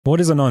What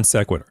is a non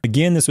sequitur?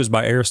 Again, this was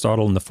by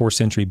Aristotle in the 4th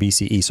century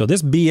BCE. So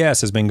this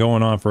BS has been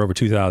going on for over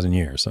 2,000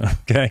 years.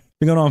 Okay. It's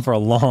been going on for a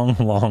long,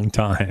 long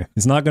time.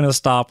 It's not going to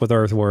stop with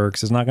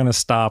earthworks. It's not going to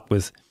stop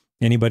with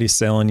anybody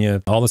selling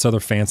you all this other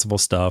fanciful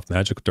stuff,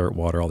 magic dirt,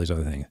 water, all these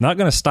other things. Not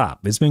going to stop.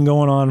 It's been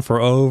going on for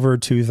over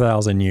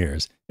 2,000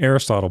 years.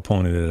 Aristotle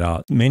pointed it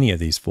out, many of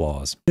these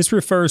flaws. This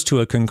refers to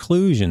a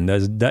conclusion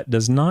that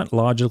does not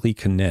logically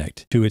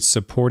connect to its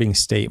supporting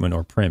statement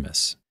or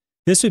premise.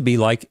 This would be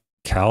like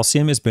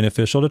calcium is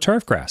beneficial to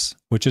turf grass,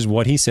 which is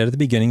what he said at the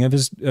beginning of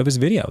his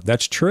video.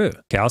 That's true.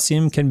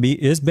 Calcium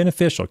is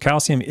beneficial.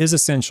 Calcium is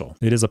essential.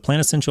 It is a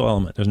plant essential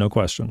element. There's no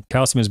question.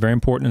 Calcium is very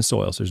important in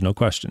soils. There's no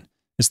question.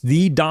 It's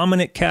the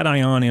dominant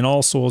cation in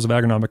all soils of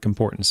agronomic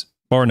importance,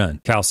 bar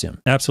none.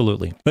 Calcium,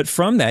 absolutely. But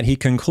from that, he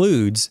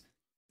concludes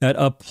that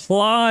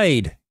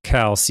applied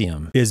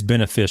calcium is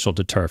beneficial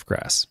to turf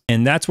grass.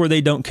 And that's where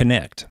they don't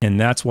connect. And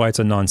that's why it's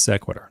a non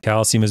sequitur.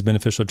 Calcium is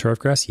beneficial to turf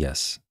grass?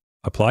 Yes.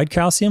 Applied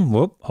calcium?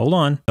 Whoop, hold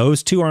on.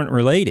 Those two aren't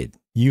related.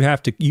 You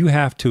have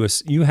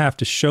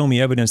to show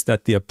me evidence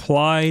that the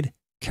applied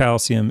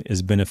calcium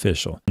is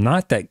beneficial.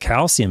 Not that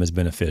calcium is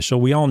beneficial.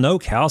 We all know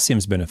calcium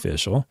is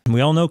beneficial. And we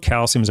all know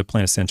calcium is a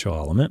plant essential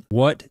element.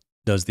 What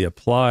does the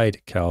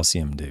applied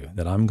calcium do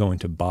that I'm going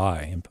to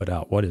buy and put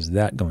out? What is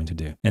that going to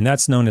do? And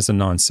that's known as a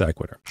non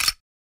sequitur.